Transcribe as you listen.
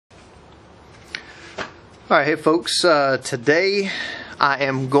Alright, hey folks, today I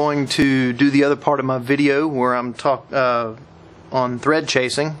am going to do the other part of my video where I'm on thread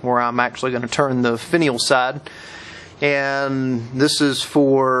chasing, where I'm actually going to turn the finial side, and this is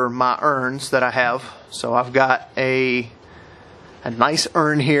for my urns that I have. So I've got a nice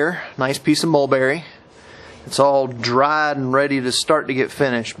urn here, nice piece of mulberry. It's all dried and ready to start to get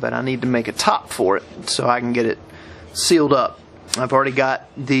finished, but I need to make a top for it so I can get it sealed up. I've already got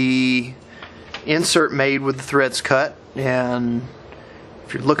the insert made with the threads cut, and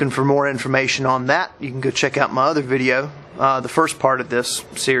if you're looking for more information on that, you can go check out my other video, the first part of this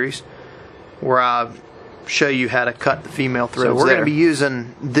series, where I show you how to cut the female threads. So we're going to be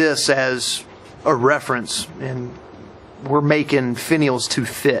using this as a reference, and we're making finials to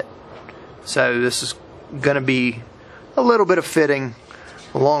fit. So this is going to be a little bit of fitting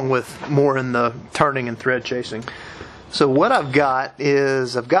along with more in the turning and thread chasing. So what I've got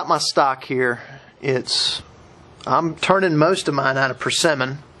is I've got my stock here. I'm turning most of mine out of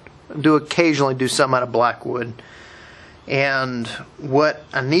persimmon. I do occasionally do some out of blackwood. And what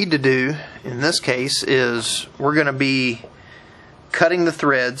I need to do in this case is we're going to be cutting the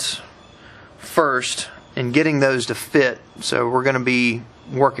threads first and getting those to fit. So we're going to be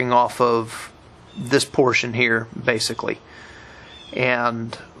working off of this portion here basically.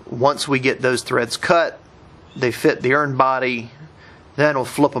 And once we get those threads cut, they fit the urn body, then we'll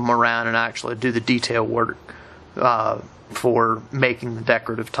flip them around and actually do the detail work for making the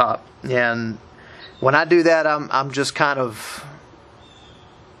decorative top. And when I do that, I'm kind of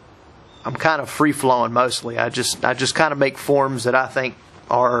free flowing mostly. I just kind of make forms that I think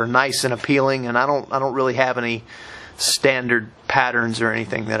are nice and appealing, and I don't really have any standard patterns or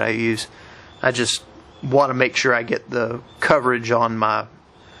anything that I use. I just want to make sure I get the coverage on my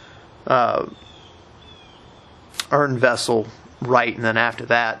urn vessel right, and then after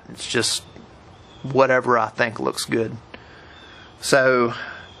that it's just whatever I think looks good. So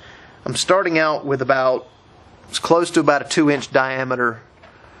I'm starting out with it's close to about a 2-inch diameter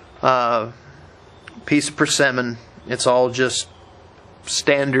piece of persimmon. It's all just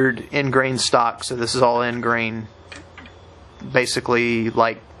standard end-grain stock, so this is all end-grain, basically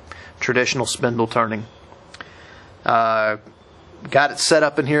like traditional spindle turning. Got it set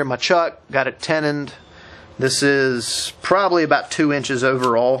up in here in my chuck, got it tenoned. This is probably about 2 inches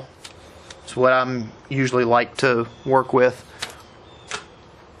overall. It's what I'm usually like to work with.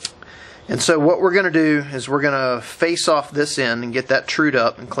 And so what we're going to do is we're going to face off this end and get that trued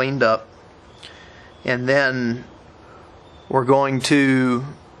up and cleaned up. And then we're going to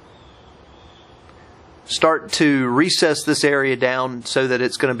start to recess this area down so that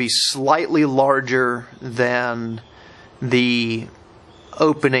it's going to be slightly larger than the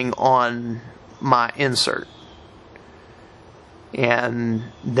opening on my insert. And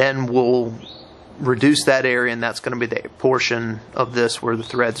then we'll reduce that area, and that's going to be the portion of this where the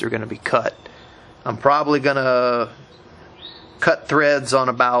threads are going to be cut. I'm probably going to cut threads on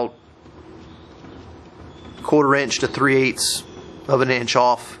about 1/4 inch to 3/8 of an inch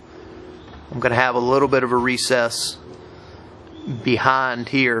off. I'm going to have a little bit of a recess behind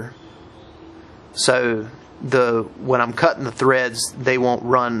here, so when I'm cutting the threads, they won't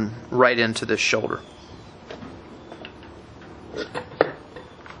run right into this shoulder.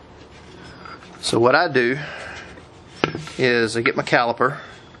 So what I do is I get my caliper,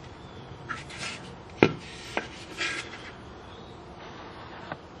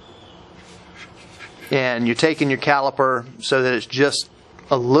 and you're taking your caliper so that it's just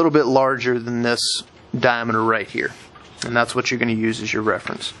a little bit larger than this diameter right here, and that's what you're going to use as your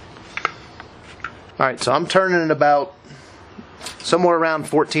reference. Alright, so I'm turning it about somewhere around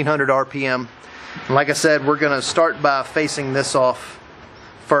 1400 RPM. And like I said, we're going to start by facing this off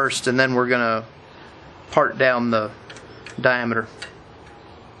first, and then we're going to part down the diameter.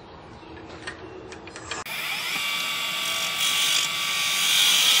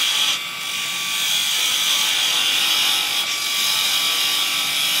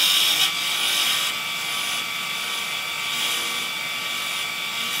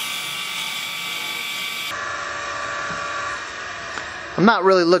 I'm not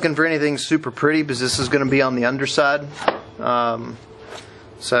really looking for anything super pretty because this is going to be on the underside.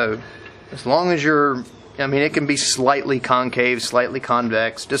 So as long as it can be slightly concave, slightly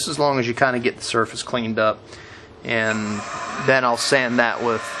convex, just as long as you kind of get the surface cleaned up. And then I'll sand that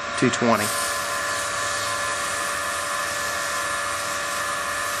with 220.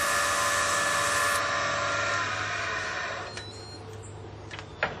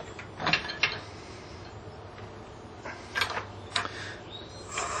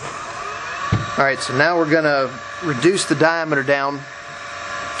 Alright, so now we're going to reduce the diameter down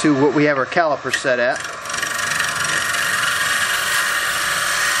to what we have our caliper set at.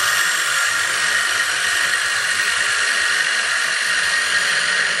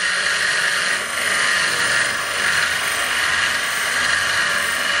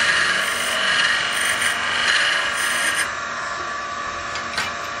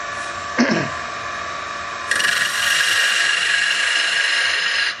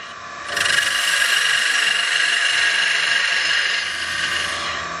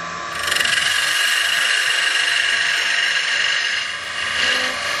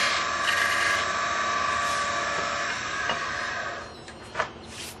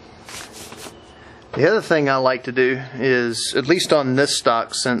 The other thing I like to do is, at least on this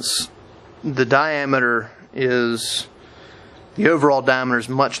stock, since the diameter is, the overall diameter is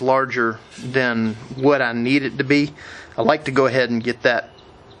much larger than what I need it to be, I like to go ahead and get that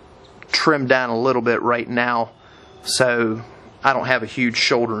trimmed down a little bit right now so I don't have a huge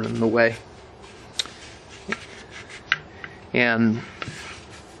shoulder in the way. And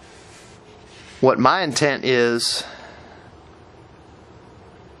what my intent is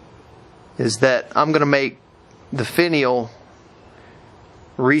that I'm going to make the finial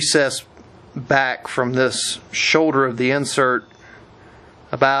recess back from this shoulder of the insert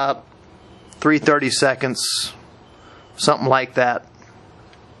about 3/32, something like that.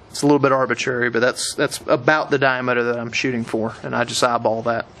 It's a little bit arbitrary, but that's about the diameter that I'm shooting for, and I just eyeball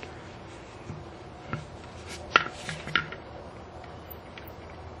that.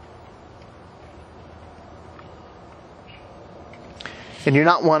 And you're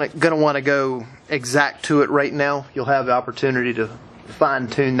not going to want to go exact to it right now. You'll have the opportunity to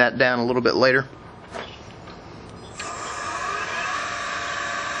fine-tune that down a little bit later.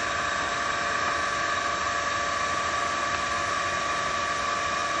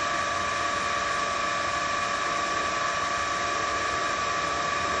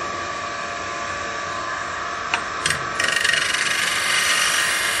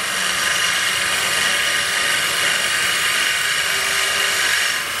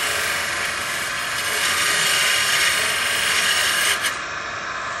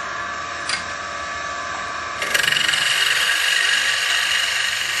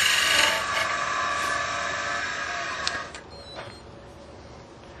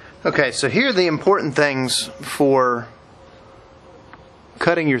 Okay, so here are the important things for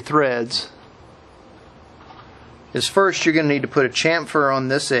cutting your threads. Is first, you're going to need to put a chamfer on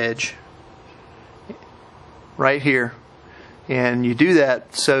this edge right here, and you do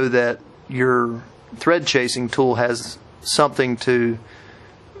that so that your thread chasing tool has something to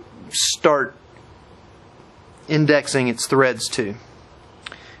start indexing its threads to.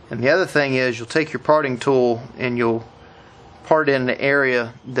 And the other thing is, you'll take your parting tool and you'll part in an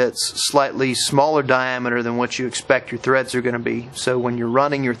area that's slightly smaller diameter than what you expect your threads are going to be. So when you're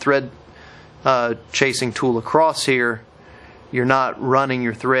running your thread chasing tool across here, you're not running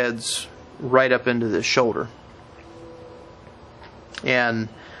your threads right up into the shoulder. And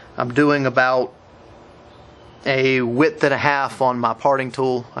I'm doing about a width and a half on my parting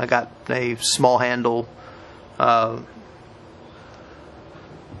tool. I got a small handle, kind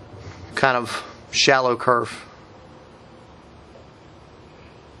of shallow curve.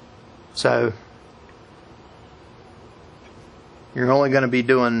 So you're only going to be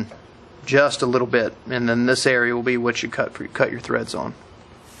doing just a little bit, and then this area will be what you cut your threads on.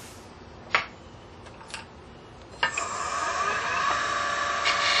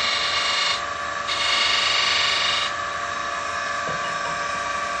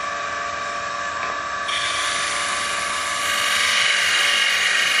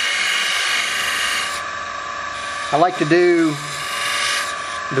 I like to do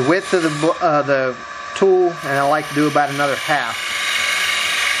the width of the tool, and I like to do about another half.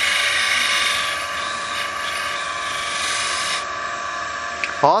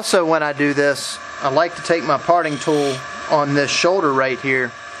 Also, when I do this, I like to take my parting tool on this shoulder right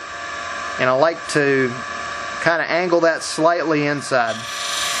here, and I like to kind of angle that slightly inside.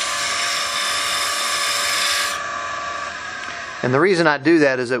 And the reason I do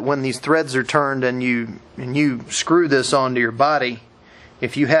that is that when these threads are turned and you screw this onto your body,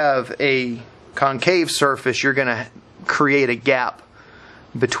 if you have a concave surface, you're going to create a gap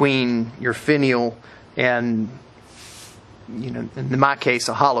between your finial and, in my case,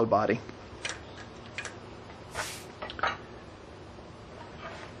 a hollow body.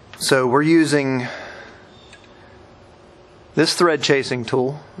 So we're using this thread chasing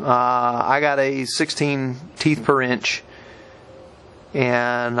tool. I got a 16 teeth per inch,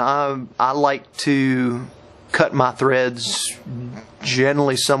 and I like to cut my threads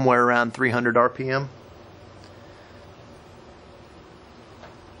generally somewhere around 300 RPM.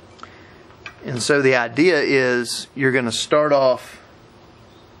 And so the idea is you're going to start off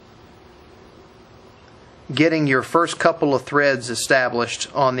getting your first couple of threads established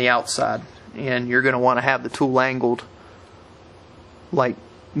on the outside, and you're going to want to have the tool angled like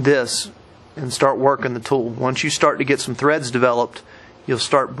this and start working the tool. Once you start to get some threads developed, you'll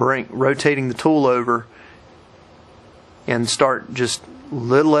start rotating the tool over and start just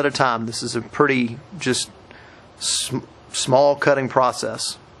little at a time. This is a pretty just small cutting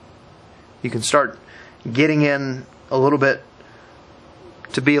process. You can start getting in a little bit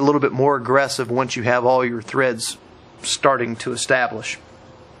to be a little bit more aggressive once you have all your threads starting to establish.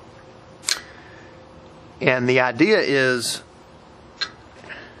 And the idea is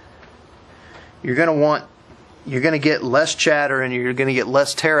you're going to get less chatter and you're going to get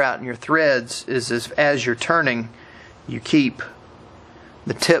less tear out in your threads as you're turning, you keep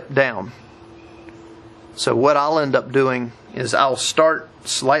the tip down. So what I'll end up doing is I'll start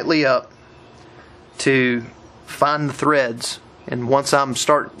slightly up to find the threads, and once I'm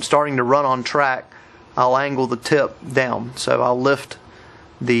starting to run on track, I'll angle the tip down. So I'll lift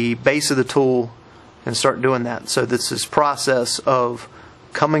the base of the tool and start doing that. So this process of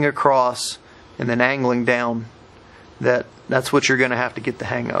coming across and then angling down, that's what you're going to have to get the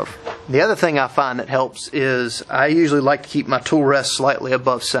hang of. The other thing I find that helps is I usually like to keep my tool rest slightly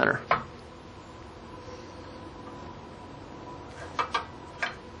above center.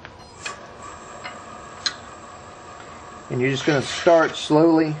 And you're just going to start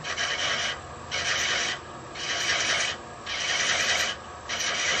slowly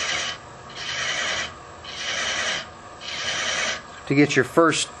to get your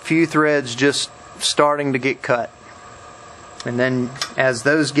first few threads just starting to get cut. And then as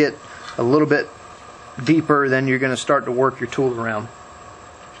those get a little bit deeper, then you're going to start to work your tool around.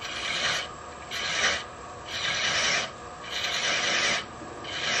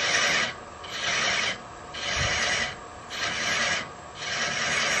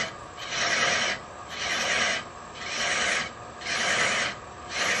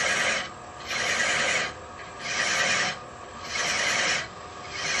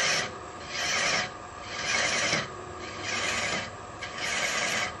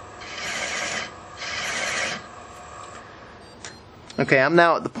 Okay, I'm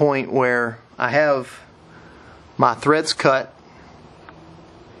now at the point where I have my threads cut,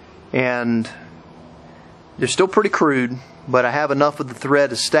 and they're still pretty crude, but I have enough of the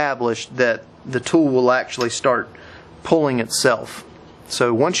thread established that the tool will actually start pulling itself.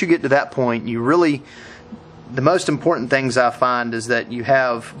 So once you get to that point, the most important things I find is that you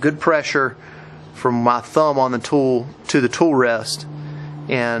have good pressure from my thumb on the tool to the tool rest,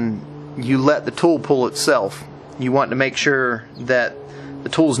 and you let the tool pull itself. You want to make sure that the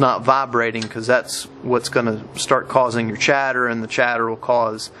tool's not vibrating, because that's what's going to start causing your chatter, and the chatter will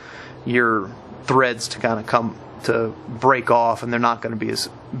cause your threads to kind of come to break off, and they're not going to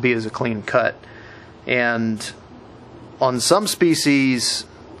be as a clean cut. And on some species,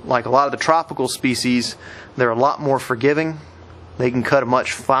 like a lot of the tropical species, they're a lot more forgiving. They can cut a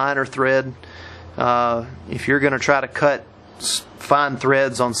much finer thread. If you're going to try to cut fine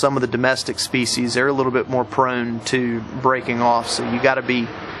threads on some of the domestic species, they're a little bit more prone to breaking off, so you got to be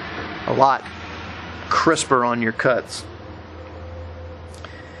a lot crisper on your cuts.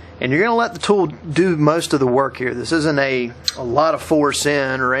 And you're going to let the tool do most of the work here. This isn't a lot of force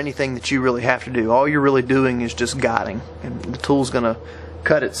in or anything that you really have to do. All you're really doing is just guiding, and the tool's going to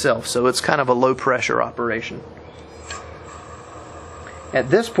cut itself, so it's kind of a low pressure operation. At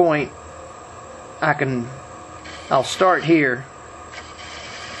this point, I'll start here,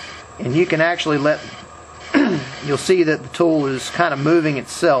 and you can actually you'll see that the tool is kind of moving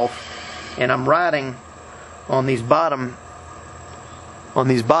itself, and I'm riding on these bottom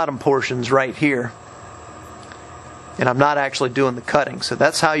portions right here, and I'm not actually doing the cutting. So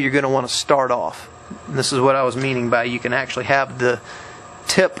that's how you're going to want to start off. And this is what I was meaning by you can actually have the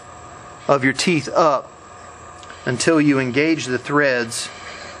tip of your teeth up until you engage the threads,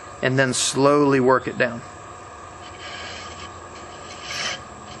 and then slowly work it down.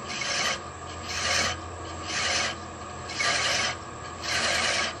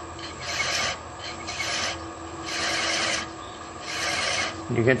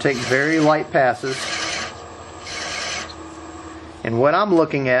 You're going to take very light passes. And what I'm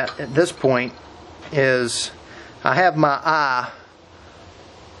looking at this point is I have my eye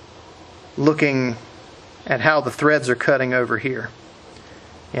looking at how the threads are cutting over here.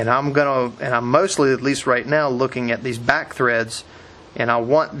 And I'm mostly, at least right now, looking at these back threads, and I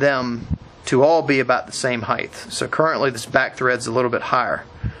want them to all be about the same height. So currently this back thread's a little bit higher.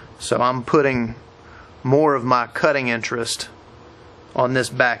 So I'm putting more of my cutting interest on this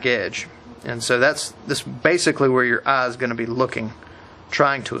back edge. And so that's basically where your eye is going to be looking,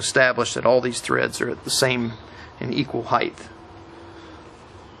 trying to establish that all these threads are at the same and equal height.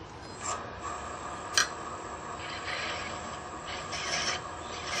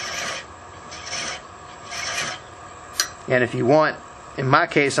 And if you want, in my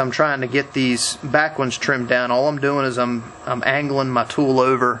case, I'm trying to get these back ones trimmed down. All I'm doing is I'm angling my tool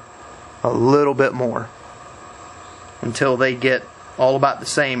over a little bit more until they get all about the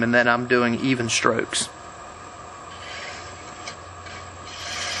same, and then I'm doing even strokes.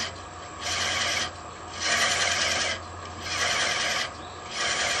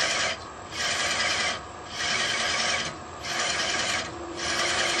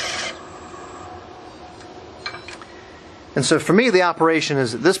 And so for me, the operation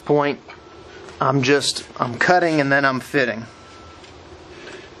is at this point, I'm cutting and then I'm fitting.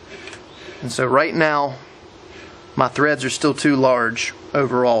 And so right now, my threads are still too large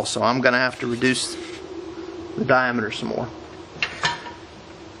overall, so I'm going to have to reduce the diameter some more.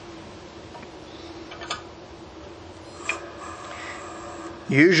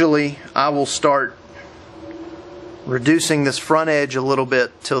 Usually I will start reducing this front edge a little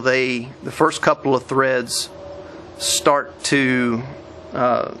bit till the first couple of threads start to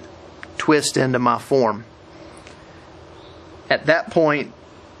twist into my form. At that point,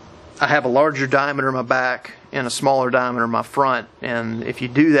 I have a larger diameter in my back and a smaller diameter in my front, and if you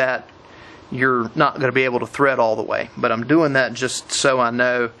do that, you're not going to be able to thread all the way. But I'm doing that just so I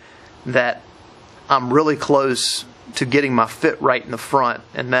know that I'm really close to getting my fit right in the front,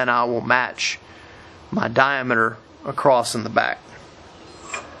 and then I will match my diameter across in the back.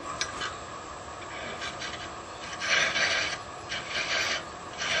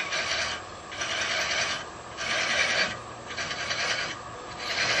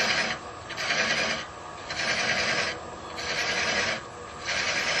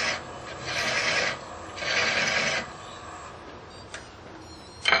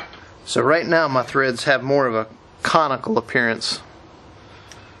 So right now my threads have more of a conical appearance.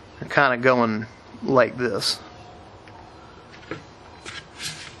 They're kind of going like this.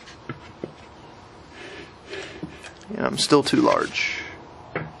 And I'm still too large.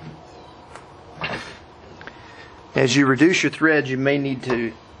 As you reduce your threads, you may need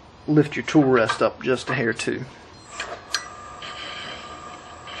to lift your tool rest up just a hair too.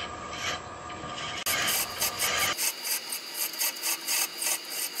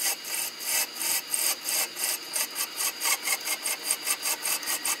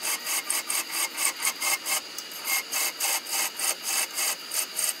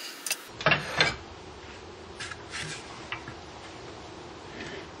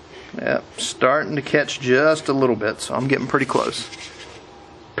 Yep, starting to catch just a little bit, so I'm getting pretty close.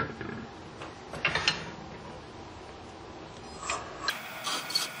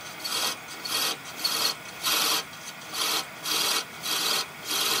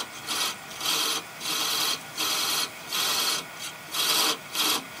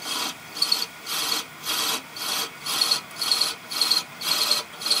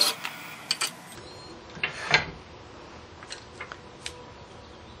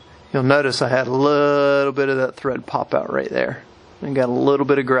 You'll notice I had a little bit of that thread pop out right there. And got a little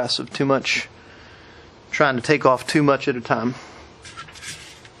bit aggressive, too much, trying to take off too much at a time.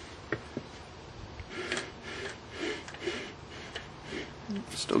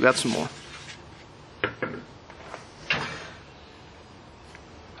 Still got some more.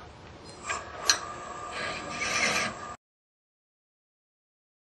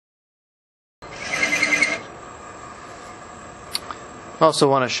 I also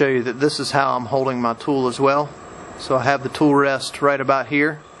want to show you that this is how I'm holding my tool as well. So I have the tool rest right about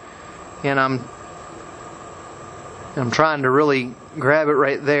here, and I'm trying to really grab it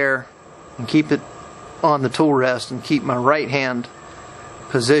right there and keep it on the tool rest and keep my right hand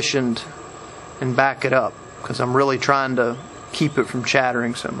positioned and back it up, because I'm really trying to keep it from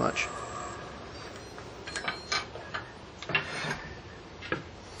chattering so much.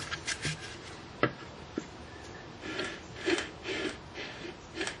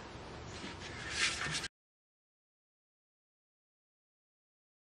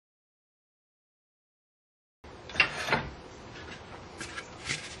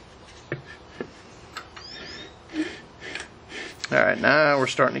 Alright, now we're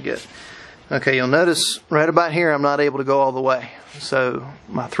starting to get... Okay, you'll notice right about here I'm not able to go all the way. So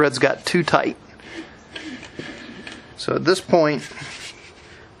my threads got too tight. So at this point,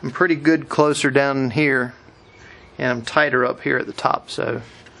 I'm pretty good closer down here, and I'm tighter up here at the top. So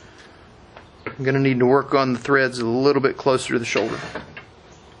I'm going to need to work on the threads a little bit closer to the shoulder.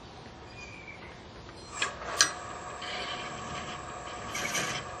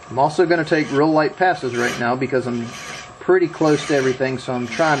 I'm also going to take real light passes right now because I'm pretty close to everything, so I'm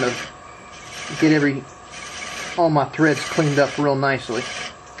trying to get all my threads cleaned up real nicely.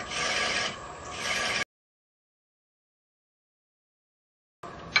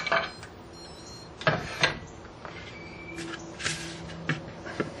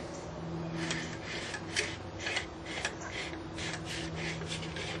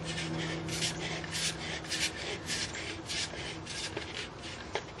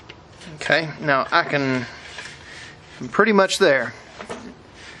 Okay, now I'm pretty much there.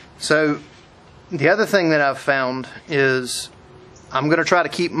 So the other thing that I've found is I'm going to try to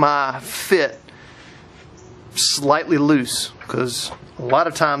keep my fit slightly loose, because a lot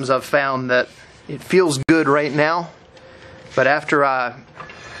of times I've found that it feels good right now, But after I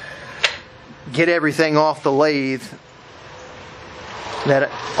get everything off the lathe,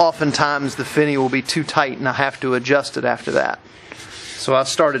 that oftentimes the finial will be too tight and I have to adjust it after that. So I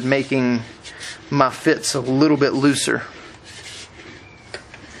started making my fits a little bit looser.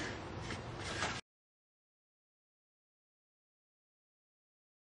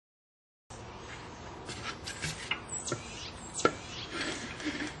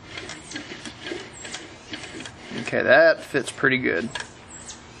 Okay, that fits pretty good.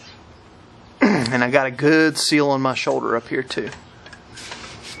 And I got a good seal on my shoulder up here too.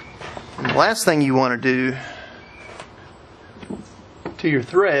 And the last thing you want to do to your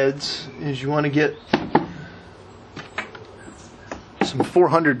threads is you want to get some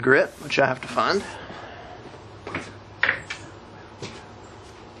 400 grit, which I have to find.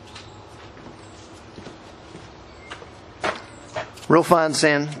 Real fine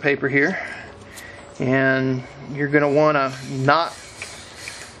sandpaper here. And you're going to want to knock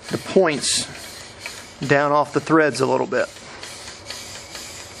the points down off the threads a little bit.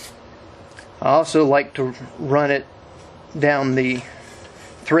 I also like to run it down the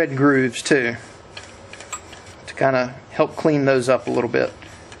thread grooves too, to kind of help clean those up a little bit.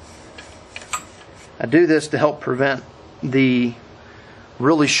 I do this to help prevent the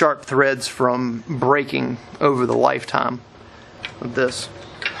really sharp threads from breaking over the lifetime of this.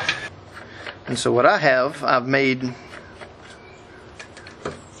 And so what I've made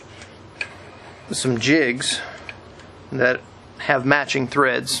some jigs that have matching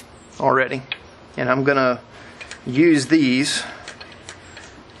threads already, and I'm gonna use these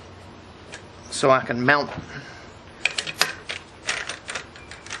so I can mount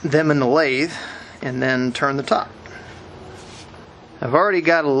them in the lathe and then turn the top. I've already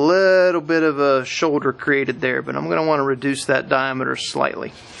got a little bit of a shoulder created there, but I'm going to want to reduce that diameter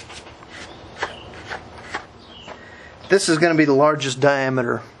slightly. This is going to be the largest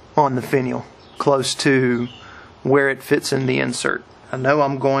diameter on the finial, close to where it fits in the insert. I know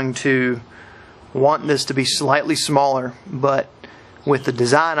I'm going to want this to be slightly smaller, but with the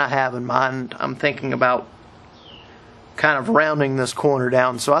design I have in mind, I'm thinking about kind of rounding this corner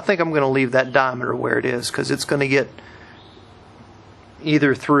down. So I think I'm going to leave that diameter where it is, because it's going to get,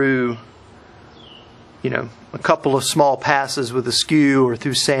 either through, you know, a couple of small passes with a skew or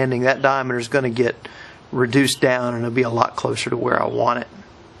through sanding, that diameter is going to get reduced down and it'll be a lot closer to where I want it.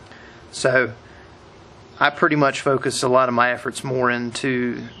 So I pretty much focus a lot of my efforts more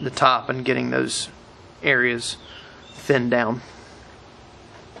into the top and getting those areas thinned down.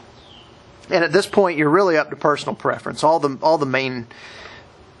 And at this point, you're really up to personal preference. All the main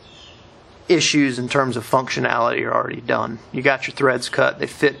issues in terms of functionality are already done. You got your threads cut, they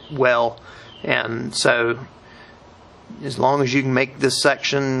fit well, and so as long as you can make this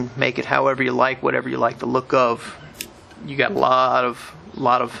section, make it however you like, whatever you like the look of, you got a lot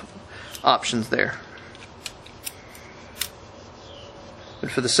of options there.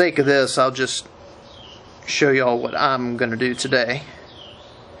 But for the sake of this, I'll just show y'all what I'm going to do today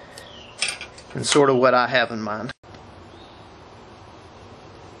and sort of what I have in mind.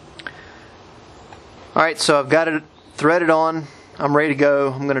 Alright, so I've got it threaded on. I'm ready to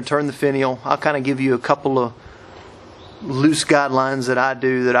go. I'm going to turn the finial. I'll kind of give you a couple of loose guidelines that I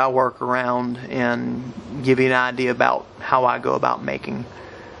do, that I work around, and give you an idea about how I go about making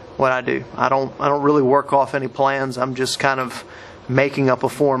what I do. I don't really work off any plans. I'm just kind of making up a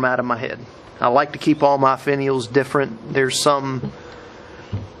form out of my head. I like to keep all my finials different. There's some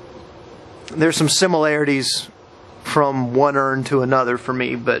similarities from one urn to another for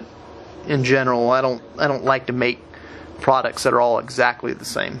me, but in general, I don't like to make products that are all exactly the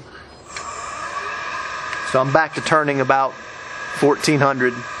same. So I'm back to turning about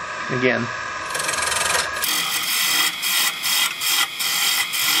 1400 again.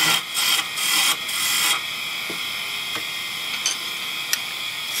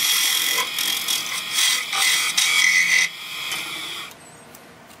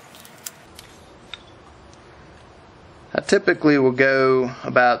 I typically will go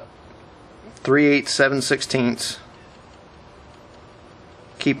about 3/8, 7/16.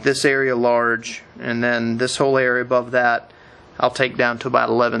 Keep this area large, and then this whole area above that I'll take down to about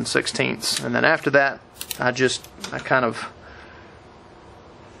 11/16. And then after that, I kind of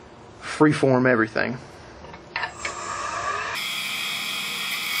freeform everything.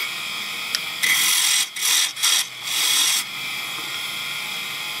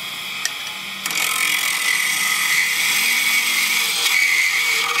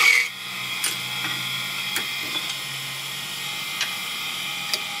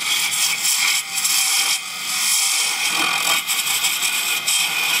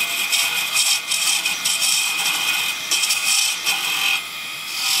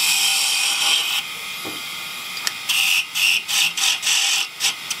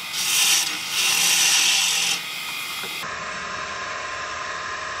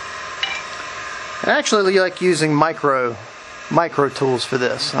 I actually like using micro tools for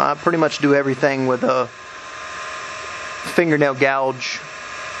this. I pretty much do everything with a fingernail gouge,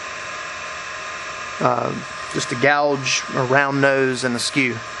 just a gouge, a round nose, and a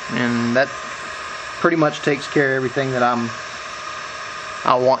skew, and that pretty much takes care of everything that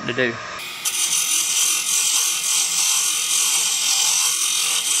I want to do.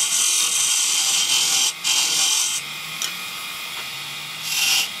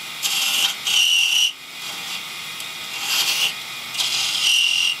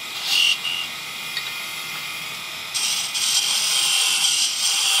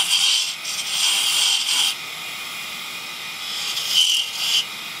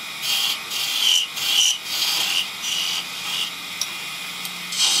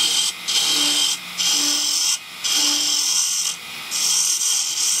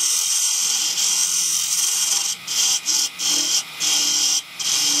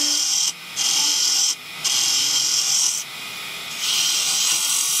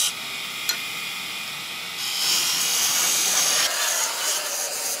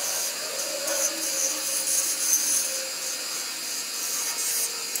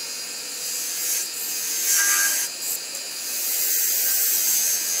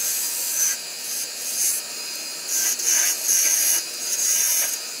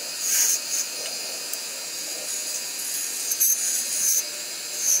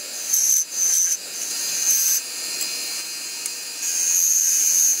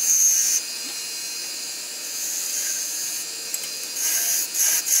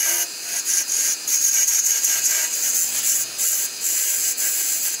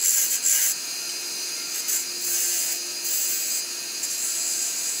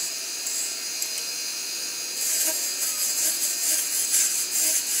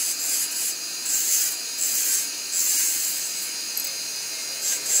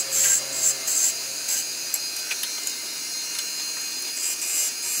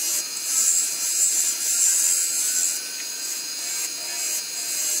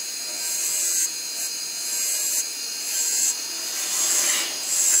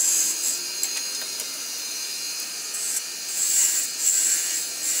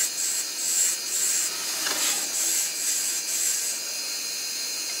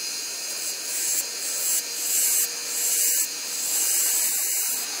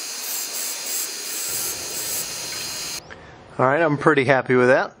 Alright, I'm pretty happy with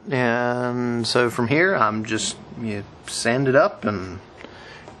that, and so from here I'm just sand it up, and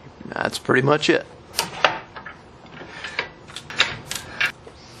that's pretty much it.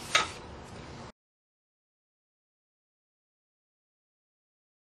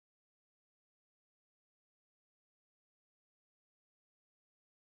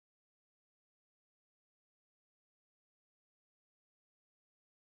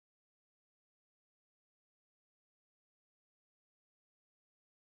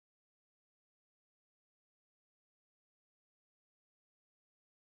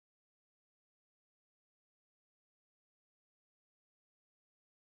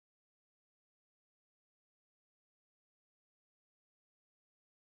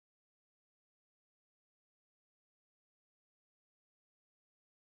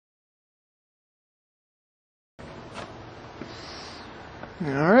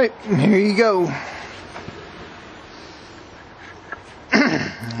 Alright, here you go.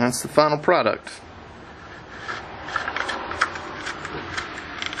 That's the final product.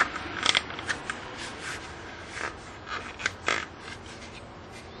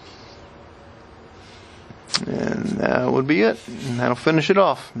 And that would be it. And that'll finish it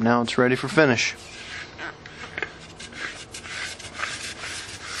off. Now it's ready for finish.